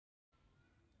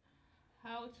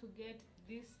how to get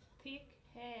this thick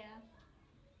hair.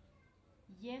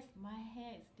 Yes, my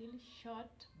hair is still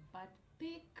short but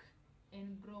thick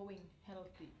and growing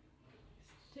healthy.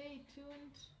 Stay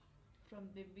tuned from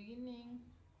the beginning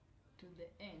to the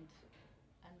end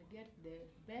and get the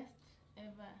best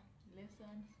ever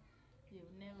lessons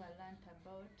you've never learned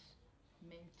about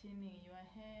maintaining your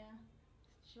hair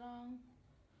strong,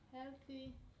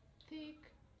 healthy, thick,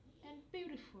 and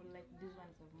beautiful like these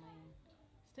ones of mine.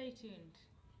 Stay tuned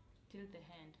till the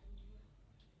end.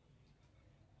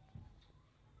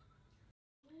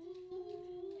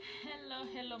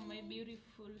 Hello my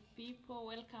beautiful people,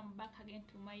 welcome back again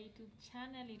to my YouTube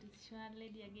channel. It is your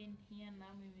lady again here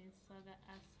now, Miss Saga,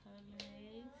 as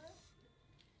always.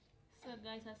 So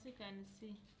guys, as you can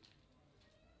see,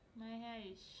 my hair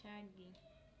is shaggy,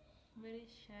 very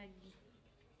shaggy.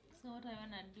 So what I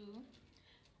wanna do,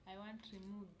 I want to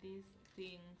remove these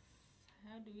things.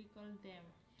 How do we call them?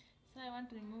 So I want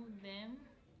to remove them.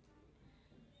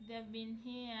 They've been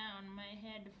here on my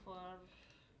head for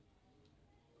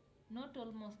not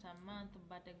almost a month,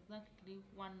 but exactly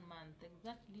 1 month,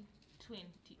 exactly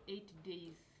 28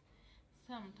 days.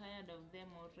 So I'm tired of them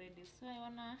already. So I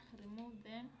wanna remove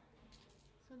them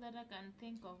so that I can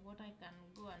think of what I can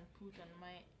go and put on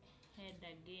my head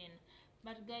again.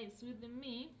 But guys, with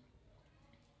me,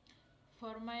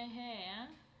 for my hair,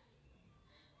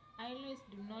 I always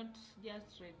do not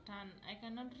just return. I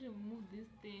cannot remove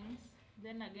these things,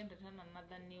 then again return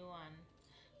another new one.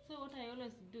 So what I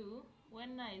always do,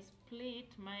 when I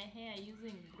split my hair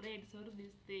using braids or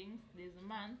these things this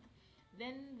month,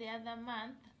 then the other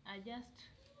month I just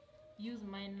use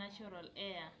my natural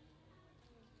hair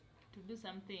to do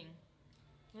something.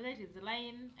 Whether it is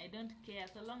lying, I don't care,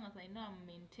 so long as I know I'm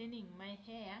maintaining my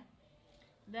hair.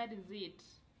 That is it.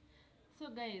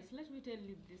 So guys, let me tell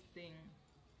you this thing.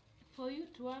 For you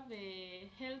to have a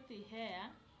healthy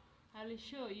hair, I will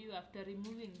show you after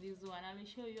removing this one. I will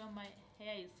show you how my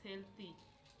hair is healthy.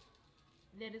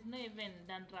 There is no even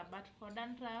dandruff, but for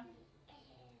dandruff,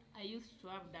 I used to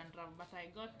have dandruff, but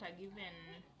I got a given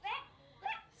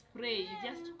spray,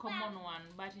 just common one,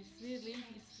 but it's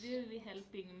really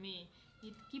helping me.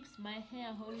 It keeps my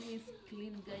hair always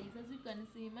clean, guys. As you can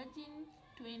see, imagine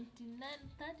 30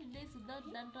 days without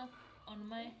dandruff on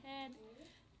my head.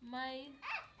 My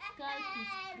scalp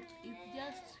is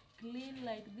just clean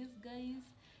like this, guys.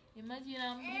 Imagine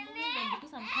I'm removing them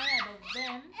because I'm tired of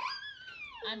them,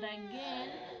 and again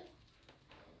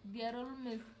they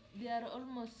are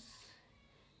almost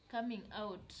coming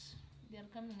out.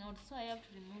 So I have to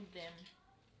remove them.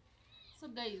 So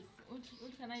guys,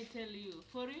 what can I tell you?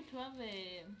 For you to have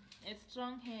a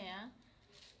strong hair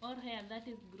or hair that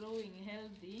is growing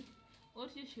healthy,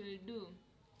 what you should do,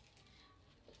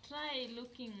 try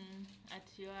looking at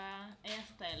your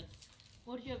hairstyles,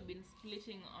 what you have been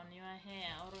splitting on your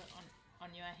hair or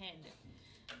on your head.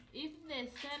 If the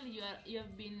style you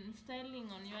have been styling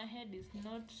on your head is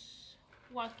not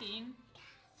working,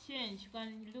 change. You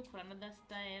can look for another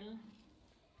style.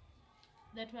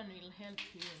 That one will help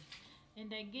you.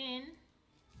 And again,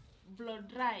 blow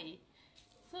dry.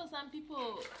 So some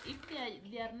people, if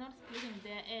they are not splitting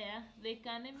their hair, they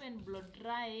can even blow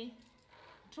dry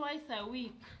twice a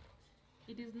week.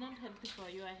 It is not healthy for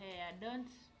your hair. Don't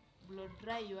blow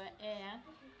dry your hair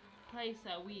twice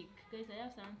a week. Guys, I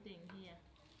have something here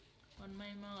on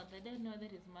my mouth. I don't know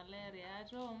that is malaria.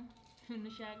 At home in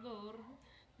Shagor,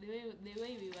 the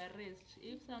way we were raised,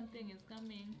 if something is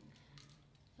coming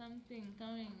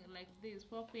like this,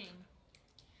 popping,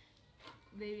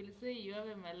 they will say you have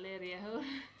a malaria.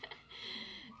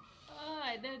 Oh,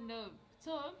 I don't know.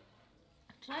 So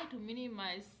try to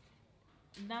minimize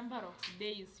number of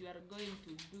days you are going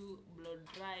to do blow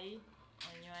dry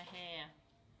on your hair.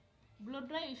 Blow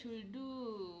dry you should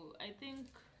do, I think,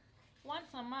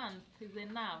 once a month is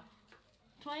enough.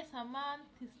 Twice a month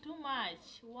is too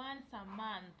much. Once a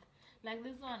month, like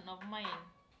this one of mine,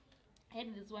 I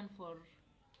had this one for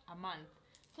a month.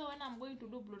 So when I'm going to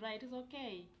do blow dry, it is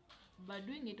okay, but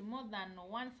doing it more than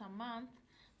once a month,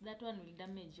 that one will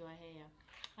damage your hair.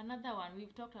 Another one,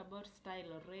 we've talked about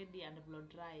style already and blow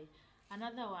dry.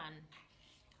 Another one,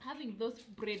 having those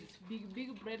braids, big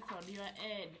braids on your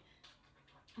head.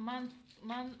 Month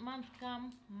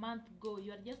come, month go,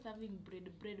 you are just having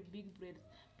big braids.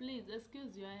 Please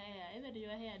excuse your hair. Even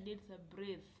your hair needs a breath.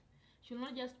 You should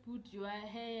not just put your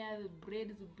hair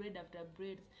braid after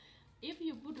braids. If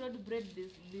you put road braid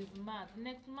this month,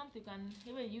 next month you can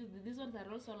even use these ones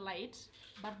are also light,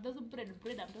 but those braid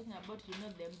I'm talking about, you know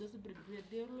them, those braid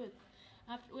they always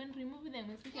after when removing them,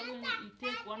 especially when you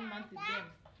take 1 month with them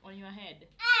on your head,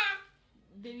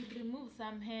 they will remove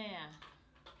some hair.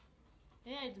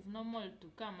 Yeah, it is normal to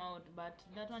come out, but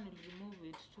that one will remove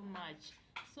it too much.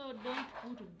 So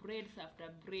don't put braids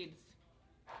after braids.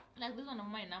 Like this one of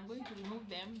mine, I'm going to remove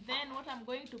them. Then what I'm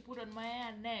going to put on my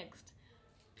hair next,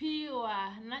 pure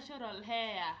natural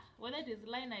hair. Whether it is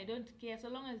line, I don't care, so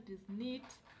long as it is neat,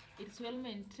 it's well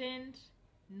maintained,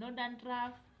 no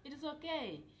dandruff, it is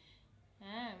okay.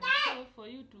 So for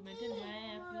you to maintain your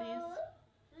hair,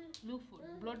 please look for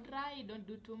blow dry, don't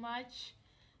do too much.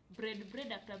 Braid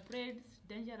after braids,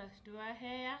 dangerous to our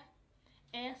hair.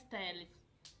 Hairstyle,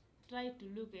 try to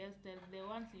look hairstyle, the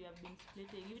ones you have been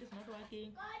splitting. If it is not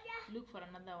working, look for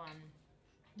another one.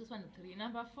 This one 3.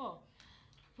 Number 4,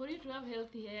 for you to have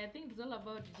healthy hair, I think it's all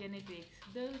about genetics.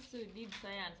 Those who did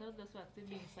science, or those who are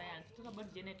studying science, it's all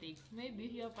about genetics. Maybe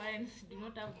your parents do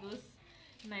not have those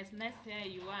nice hair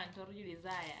you want or you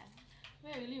desire.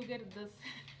 Where will you get those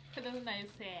those nice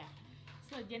hair?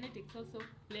 So genetics also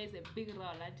plays a big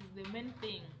role. That is the main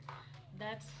thing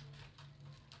that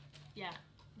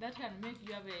that can make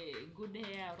you have a good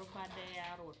hair or bad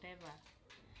hair or whatever.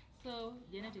 So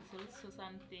genetics also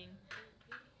something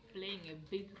playing a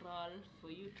big role for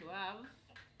you to have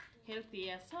healthy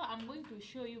hair. So I'm going to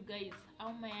show you guys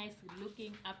how my hair is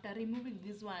looking after removing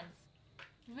these ones.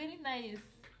 Very nice.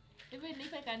 Even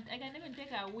if I can even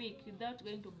take a week without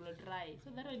going to blow dry.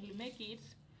 So that will make it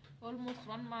almost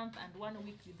 1 month and 1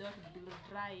 week without blow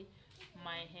dry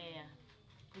my hair.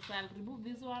 So I'll remove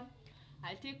this one.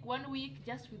 I'll take 1 week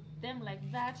just with them like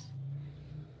that.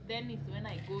 Then it's when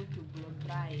I go to blow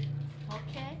dry.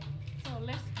 Okay? So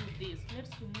let's do this. Let's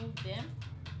remove them.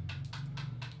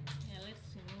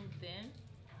 Let's remove them.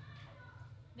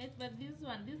 But this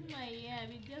is my hair.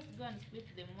 We just go and split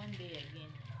them one day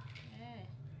again.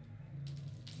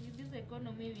 With this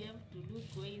economy, we have to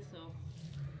look ways of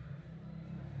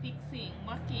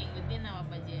working within our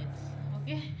budget.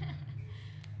 Okay?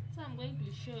 So I'm going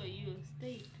to show you.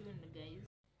 Stay tuned,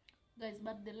 guys.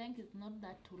 But the length is not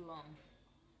that too long.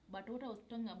 But what I was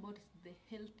talking about is the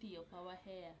healthy of our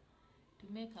hair. To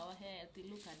make our hair healthy,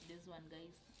 look at this one,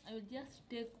 guys. I will just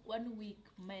take 1 week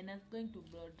minus going to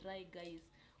blow dry, guys.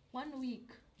 1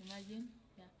 week, imagine.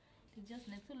 It's just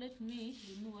nice. So let me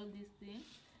remove all these things,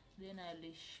 then I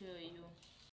will show you.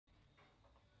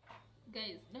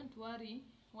 Guys, don't worry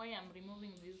why I'm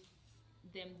removing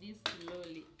them this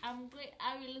slowly. I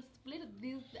will split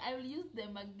this. I will use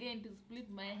them again to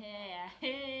split my hair.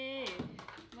 Hey,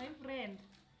 my friend.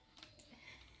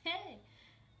 Hey,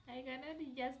 I cannot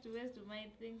just waste my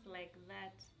things like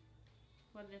that.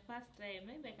 For the first time,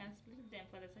 maybe I can split them.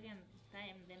 For the second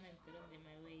time, then I throw them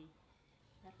away.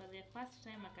 But for the first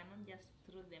time, I cannot just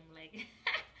throw them like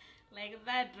like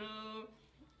that. Oh,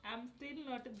 I'm still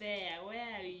not there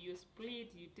where you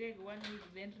split, you take 1 week,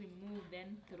 then remove,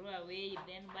 then throw away,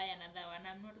 then buy another one.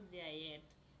 I'm not there yet.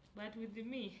 But with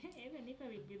me, even if I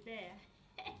will be there,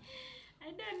 I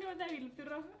don't know that I will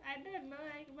throw. I don't know,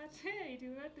 but it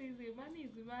is not easy. Money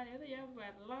is money. Whether you have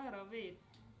a lot of it,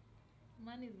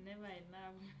 money is never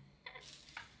enough.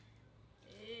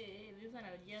 Hey, this one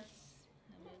I'll just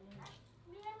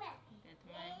get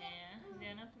my hair.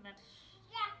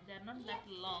 They're not that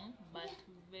long, but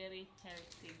very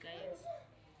healthy, guys.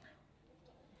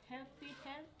 Healthy.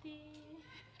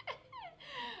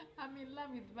 I'm in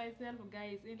love with myself,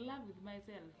 guys. In love with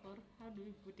myself. Or how do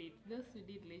we put it? Those who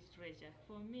did literature.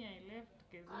 For me, I left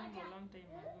Kizungu a long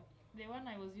time ago. The one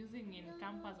I was using in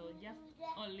campus was just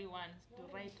only once to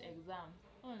write exams.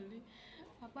 Only.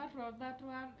 Apart from that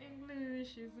one,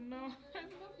 English is not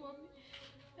for me.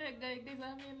 Hey guys,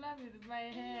 I'm in love with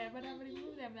my hair, but I'm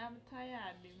removing them. I'm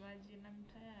tired. Imagine, I'm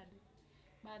tired.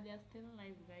 But they're still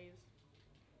nice, guys.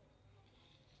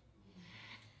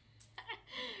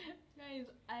 Guys,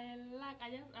 I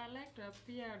like to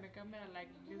appear on the camera like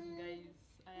this, guys.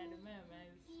 I admire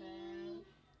myself.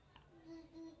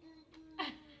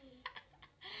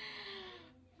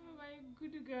 Oh my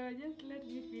good girl, just let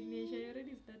me finish. I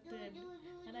already started,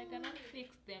 and I cannot fix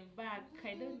them back.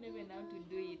 I don't even know how to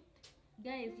do it.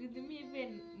 Guys, with me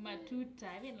even matuta,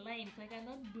 even lines, I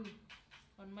cannot do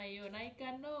on my own. I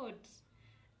cannot.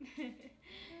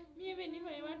 Me even if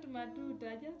I want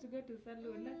matuta, just to go to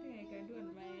salon, nothing I can do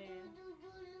on my hair.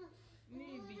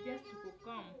 Maybe just to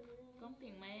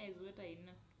combing my hair is what I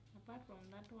know. Apart from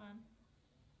that one,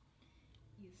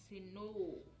 it's a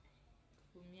no.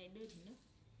 For me, I don't know.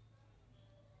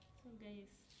 So guys,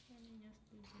 let me just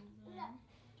do this one.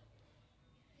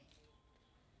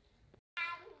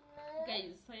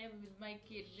 Guys, I am with my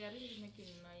kids. They are really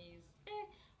making noise.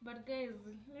 But guys,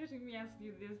 let me ask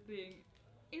you this thing.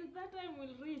 Is that time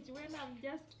will reach when I'm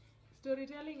just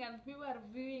storytelling and people are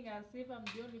viewing as if I'm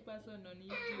the only person on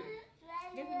YouTube?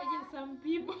 Guys, imagine some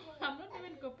people, I'm not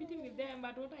even competing with them. them,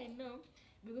 but what I know,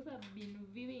 because I've been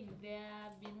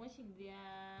watching their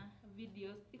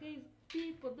videos, because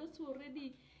people, those who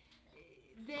already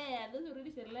those already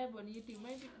celeb on YouTube,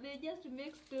 they just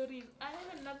make stories. I don't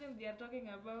know nothing they are talking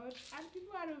about, and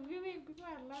people are viewing, people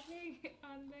are laughing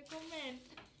on the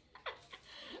comments.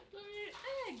 So,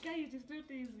 guys, it's not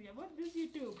easy about this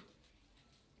YouTube.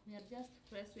 We are just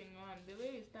pressing on. The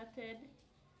way we started,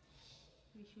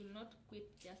 we should not quit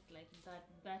just like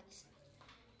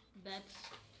that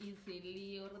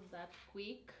easily or that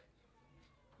quick.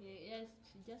 Yes,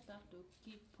 you just have to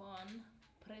keep on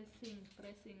pressing.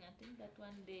 I think that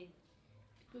one day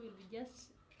people will be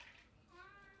just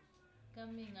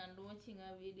coming and watching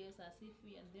our videos as if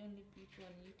we are the only people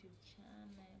on YouTube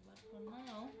channel. But for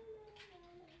now,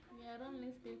 we are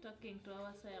only still talking to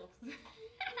ourselves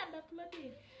and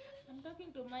uploading. I'm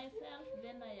talking to myself,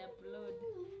 then I upload,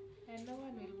 and no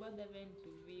one will bother them to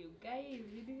view. Guys,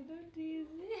 it is not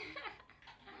easy.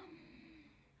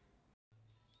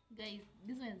 Guys,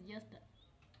 this one is just a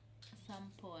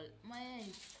sample. My hair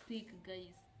is thick,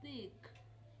 guys, thick,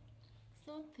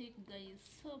 so thick, guys.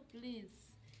 So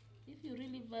please, if you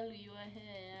really value your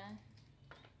hair,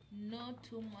 not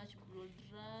too much blow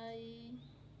dry.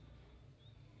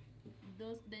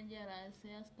 Those dangerous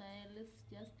hairstyles,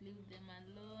 just leave them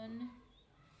alone.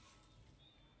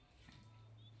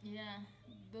 Yeah,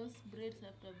 those braids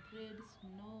after braids,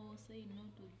 no, say no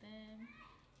to them.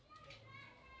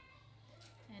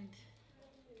 And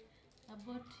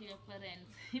about your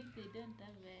parents, if they don't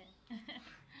have a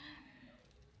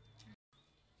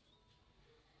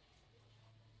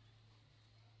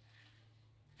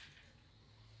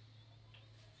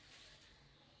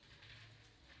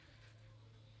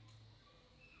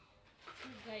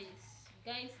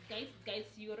guys,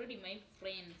 you're already my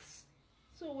friends.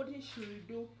 So what you should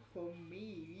do for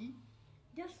me,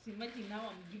 just imagine now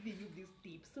I'm giving you these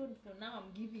tips. So for now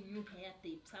I'm giving you hair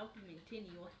tips, how to maintain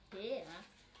your hair,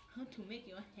 how to make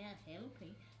your hair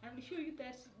healthy. I'll show you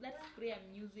that spray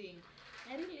I'm using.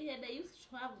 I used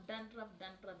to have dandruff,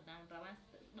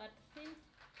 but since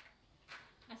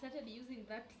I started using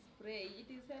that spray, it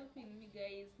is helping me,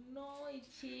 guys. No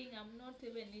itching, I'm not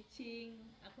even itching.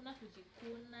 Hakuna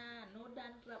kujikuna, no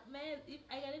dandruff. Man, if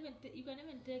I can even you can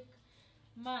even take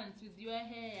months with your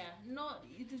hair. No,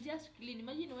 it is just clean.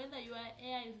 Imagine whether your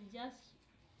hair is just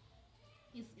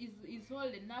is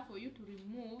old enough for you to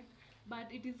remove, but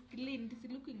it is clean. It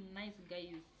is looking nice,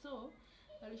 guys. So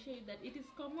I'll show you that it is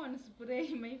common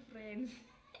spray, my friends.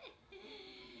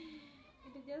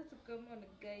 It is just common,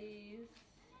 guys.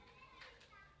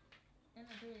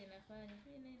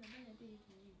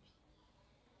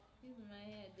 This is my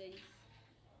hair, guys.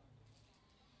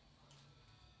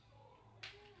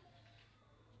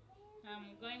 I'm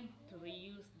going to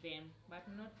reuse them, but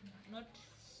not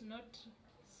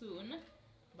soon,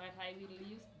 but I will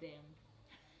use them.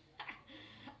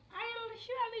 I will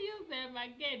surely use them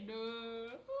again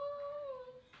though.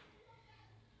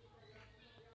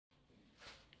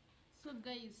 So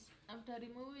guys, after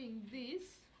removing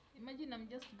this, imagine I'm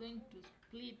just going to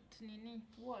split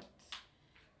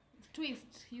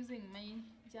twist using my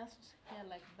just hair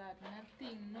like that.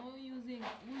 Nothing, no using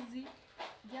Uzi,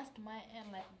 just my hair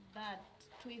like that,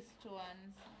 twist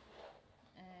ones.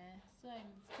 So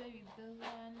I'll stay with this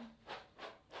one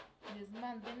this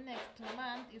month. The next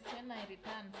month is when I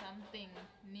return something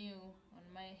new on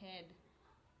my head.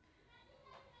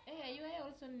 Hey, you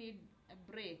also need a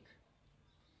break.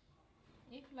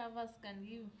 If lovers can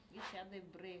give each other a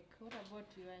break, what about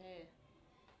your hair?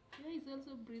 Your hair is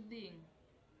also breathing.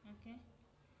 Okay,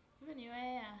 even your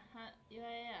hair has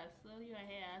cells.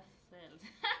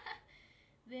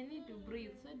 They need to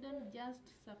breathe, so don't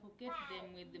just suffocate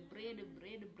them with the braid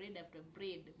after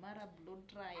braid. Mara blow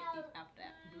dry after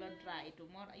blow dry.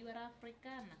 Tomorrow you are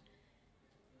African.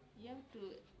 You have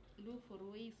to look for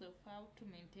ways of how to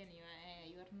maintain your hair.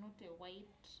 You are not a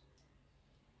white.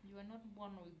 You are not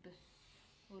born with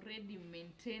already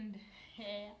maintained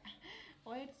hair.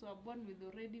 Whites were born with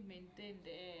already maintained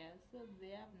hair, so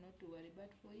they have not to worry. But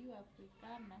for you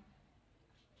Africana,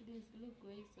 please look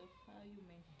ways of how you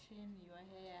maintain your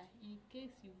hair, in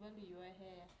case you value your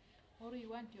hair or you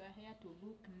want your hair to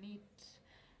look neat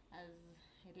as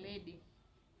a lady.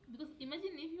 Because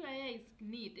imagine if your hair is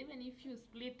neat, even if you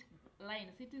split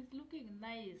lines, it is looking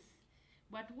nice.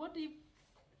 But what if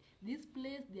this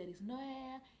place there is no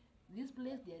hair, this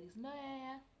place there is no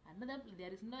hair, another place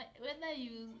there is no, whether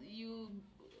you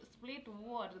split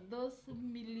what, those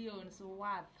millions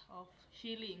worth of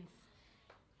shillings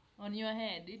on your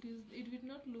head, it will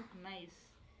not look nice.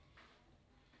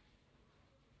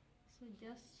 So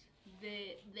just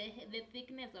the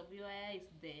thickness of your hair is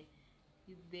the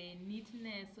is the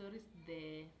neatness or is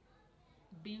the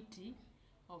beauty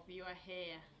of your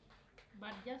hair,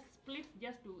 but just split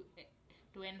just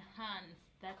to enhance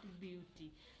that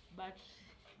beauty, but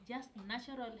just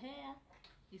natural hair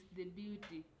is the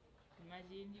beauty.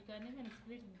 Imagine you can even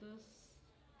split those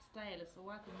styles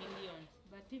worth millions,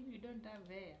 but if you don't have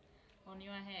hair on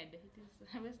your head, it is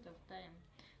a waste of time.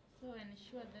 So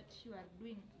ensure that you are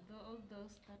doing all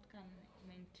those that can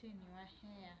maintain your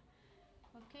hair.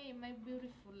 Okay, my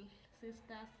beautiful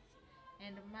sisters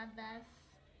and mothers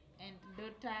and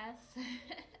daughters.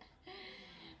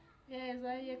 Yes,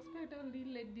 I expect only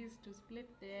ladies to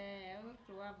split their hair or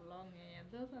to have long hair.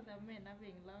 Those are the men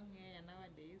having long hair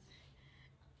nowadays.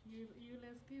 You'll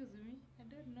excuse me. I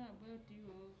don't know about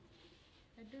you.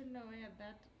 I don't know where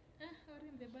that or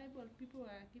in the Bible people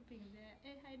are keeping their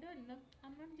I don't know.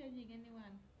 I'm not judging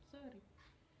anyone. Sorry.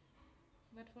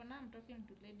 But for now I'm talking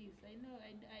to ladies. I know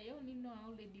I only know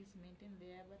how ladies maintain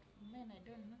their hair, but for men I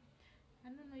don't know. I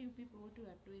don't know you people what you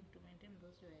are doing to maintain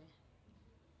those hair.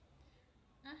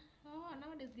 Oh,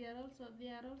 nowadays they are also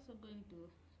going to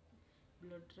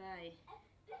blow dry.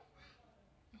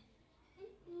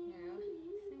 Yeah,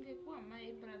 singekuwa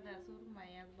my brothers or my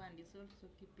husband is also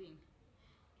keeping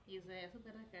his hair so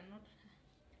that I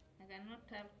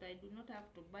do not have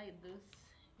to buy those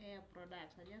hair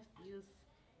products. I just use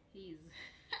his.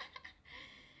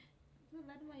 So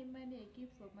that my money I keep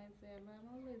for myself. I'm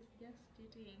always just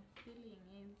stealing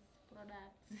his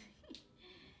products.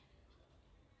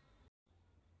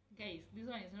 Guys, this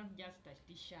one is not just a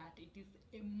t-shirt, it is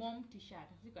a mom t-shirt.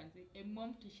 As you can see, a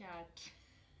mom t-shirt.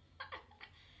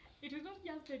 It is not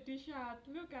just a t-shirt,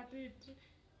 look at it.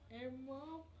 A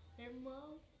mom, a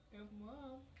mom, a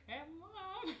mom, a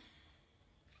mom.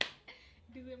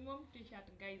 It is a mom t-shirt,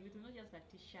 guys. It is not just a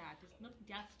t-shirt. It's not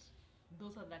just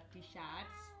those are the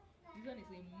t-shirts. This one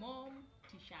is a mom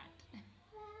t-shirt.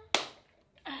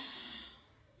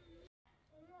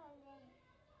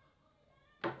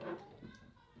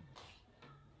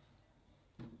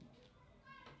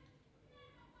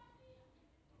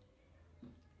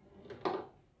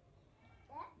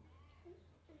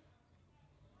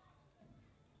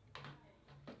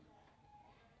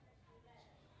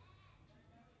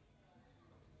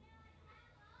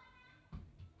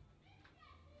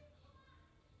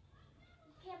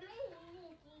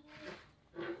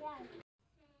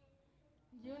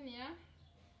 Junior,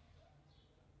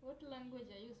 what language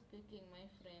are you speaking, my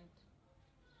friend?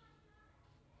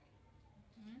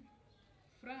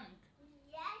 Frank?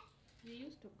 Yes. You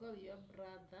used to call your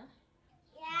brother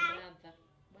brother,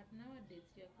 but nowadays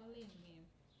you're calling him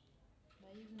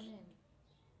by his name.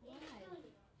 Why?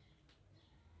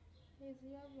 He's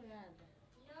your brother.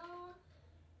 No,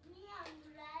 me and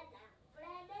brother.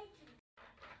 Brother is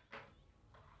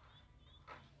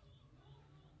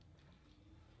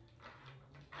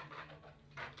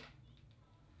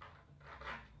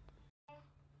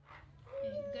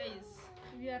guys,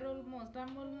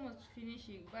 I'm almost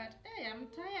finishing, but hey, I'm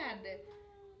tired.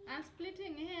 I'm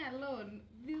splitting hair alone.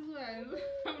 This one,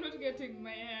 I'm not getting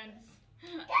my hands.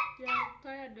 We are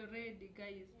tired already,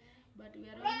 guys. But we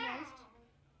are almost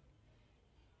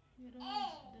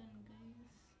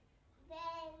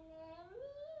done,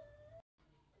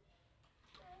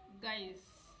 guys. Guys,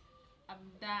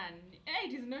 I'm done. Hey,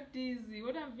 it is not easy.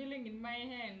 What I'm feeling in my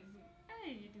hands.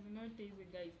 Hey, it is not easy,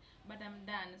 guys. But I'm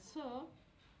done. So,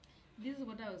 this is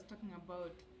what I was talking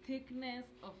about. Thickness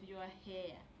of your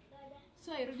hair.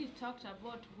 So I already talked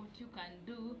about what you can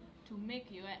do to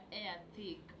make your hair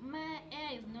thick. My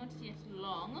hair is not yet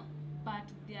long, but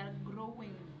they are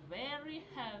growing very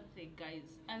healthy, guys.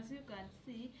 As you can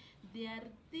see, they are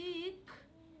thick,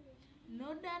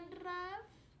 no dandruff.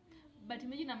 But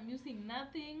imagine I'm using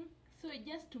nothing. So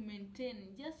just to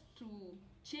maintain, just to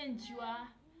change your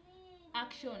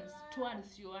actions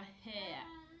towards your hair.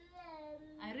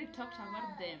 I already talked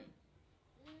about them.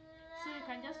 So you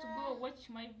can just go watch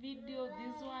my video,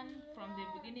 this one from the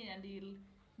beginning, and you'll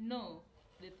know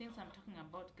the things I'm talking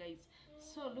about, guys.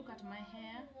 So look at my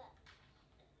hair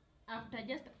after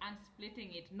just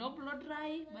unsplitting it. No blow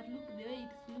dry, but look the way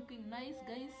it's looking nice,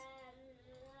 guys.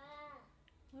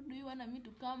 What do you want me to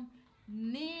come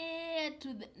near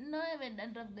to the no even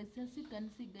dandruff? As you can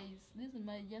see, guys, this is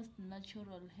my just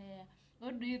natural hair.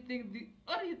 What do you think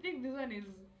this one is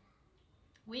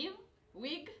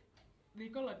wig? They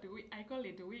call it wig. I call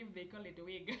it wig. They call it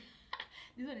wig.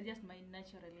 This one is just my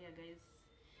natural hair, guys.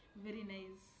 Very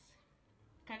nice.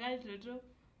 Kagal Toto.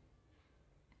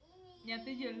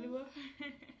 Nyathi Joluo.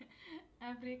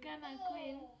 Africana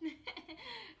queen.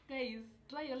 Guys,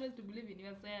 try always to believe in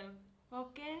yourself.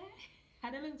 Okay?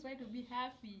 And always try to be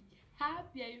happy.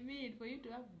 Happy, I mean, for you to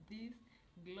have this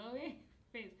glowing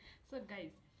face. So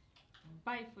guys,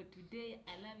 bye for today.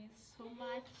 I love you so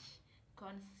much.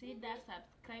 Consider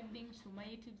subscribing to my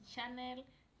YouTube channel.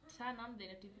 Turn on the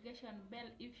notification bell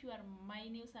if you are my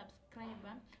new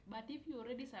subscriber. But if you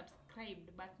already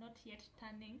subscribed but not yet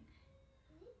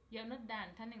you're not done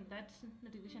turning that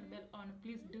notification bell on,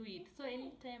 please do it. So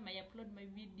anytime I upload my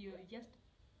video,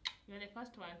 you're the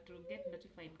first one to get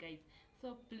notified, guys.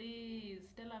 So please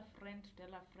tell a friend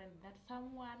that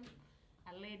someone,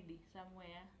 a lady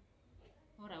somewhere,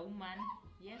 or a woman,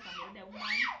 yes, I'm already a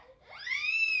woman,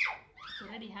 is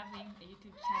already having a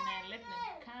YouTube channel. Let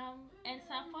them come and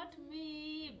support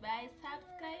me by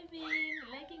subscribing,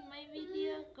 liking my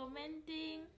video,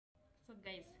 commenting. So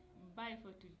guys, bye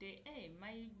for today. Hey,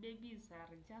 my babies are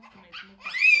just my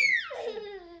makeup,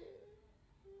 guys.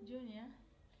 Junior,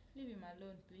 leave him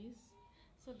alone, please.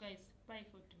 So guys, bye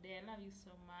for today. I love you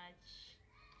so much.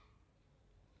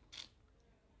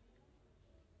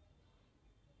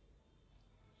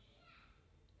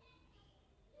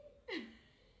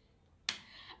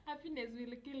 Happiness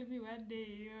will kill me one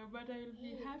day, but I will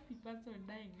be happy person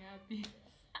dying happy.